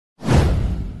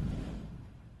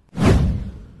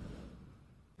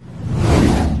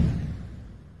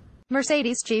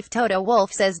Mercedes chief Toto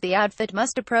Wolff says the outfit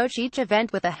must approach each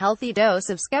event with a healthy dose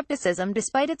of skepticism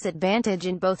despite its advantage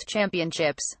in both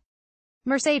championships.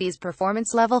 Mercedes'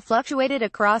 performance level fluctuated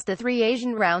across the three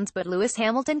Asian rounds, but Lewis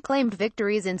Hamilton claimed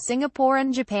victories in Singapore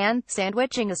and Japan,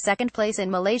 sandwiching a second place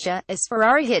in Malaysia, as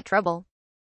Ferrari hit trouble.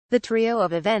 The trio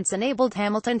of events enabled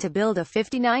Hamilton to build a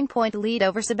 59-point lead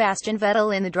over Sebastian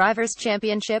Vettel in the Drivers'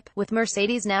 Championship, with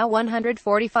Mercedes now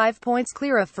 145 points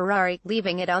clear of Ferrari,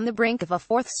 leaving it on the brink of a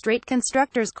fourth straight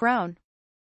Constructors' crown.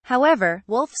 However,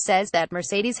 Wolff says that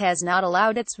Mercedes has not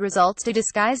allowed its results to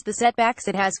disguise the setbacks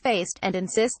it has faced, and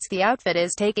insists the outfit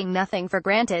is taking nothing for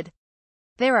granted.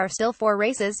 There are still 4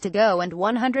 races to go and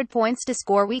 100 points to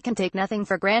score. We can take nothing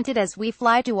for granted as we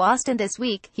fly to Austin this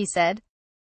week, he said.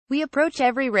 We approach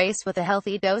every race with a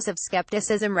healthy dose of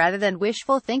skepticism rather than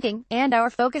wishful thinking, and our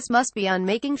focus must be on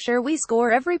making sure we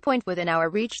score every point within our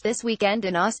reach this weekend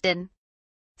in Austin.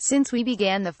 Since we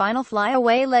began the final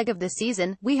flyaway leg of the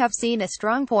season, we have seen a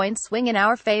strong point swing in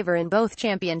our favor in both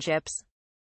championships.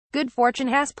 Good fortune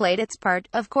has played its part,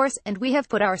 of course, and we have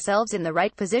put ourselves in the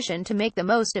right position to make the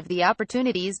most of the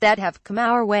opportunities that have come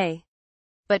our way.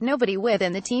 But nobody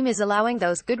within the team is allowing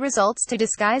those good results to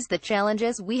disguise the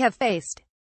challenges we have faced.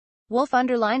 Wolff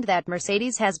underlined that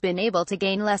Mercedes has been able to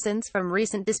gain lessons from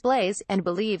recent displays, and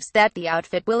believes that the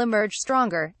outfit will emerge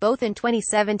stronger, both in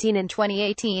 2017 and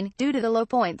 2018, due to the low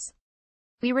points.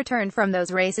 We returned from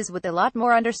those races with a lot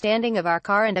more understanding of our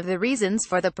car and of the reasons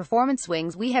for the performance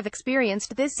swings we have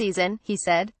experienced this season, he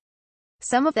said.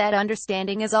 Some of that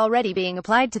understanding is already being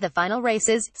applied to the final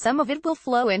races, some of it will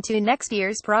flow into next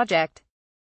year's project.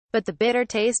 But the bitter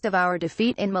taste of our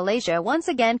defeat in Malaysia once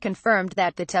again confirmed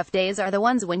that the tough days are the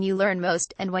ones when you learn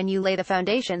most, and when you lay the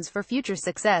foundations for future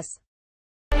success.